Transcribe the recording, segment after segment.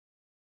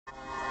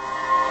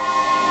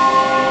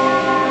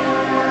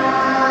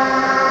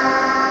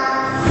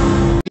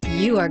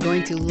are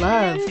going to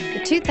love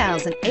the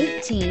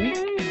 2018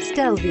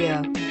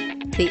 Stelvio.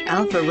 The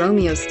Alfa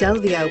Romeo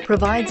Stelvio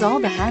provides all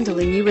the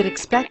handling you would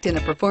expect in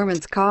a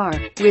performance car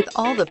with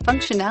all the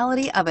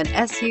functionality of an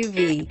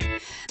SUV.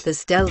 The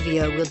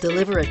Stelvio will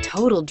deliver a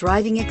total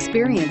driving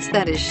experience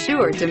that is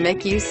sure to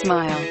make you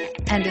smile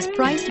and is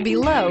priced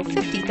below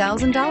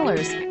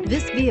 $50,000.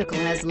 This vehicle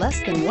has less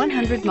than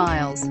 100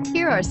 miles.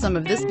 Here are some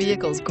of this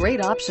vehicle's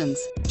great options: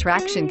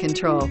 traction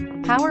control,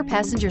 power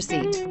passenger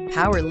seat,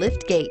 power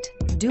lift gate,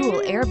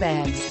 dual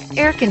airbags,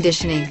 air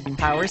conditioning,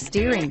 power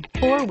steering,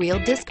 four-wheel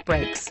disc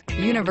brakes,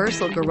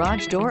 universal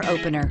garage door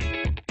opener,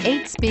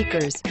 8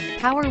 speakers,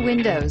 power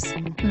windows.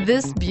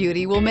 This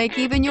beauty will make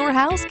even your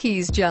house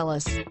keys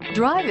jealous.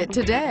 Drive it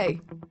today.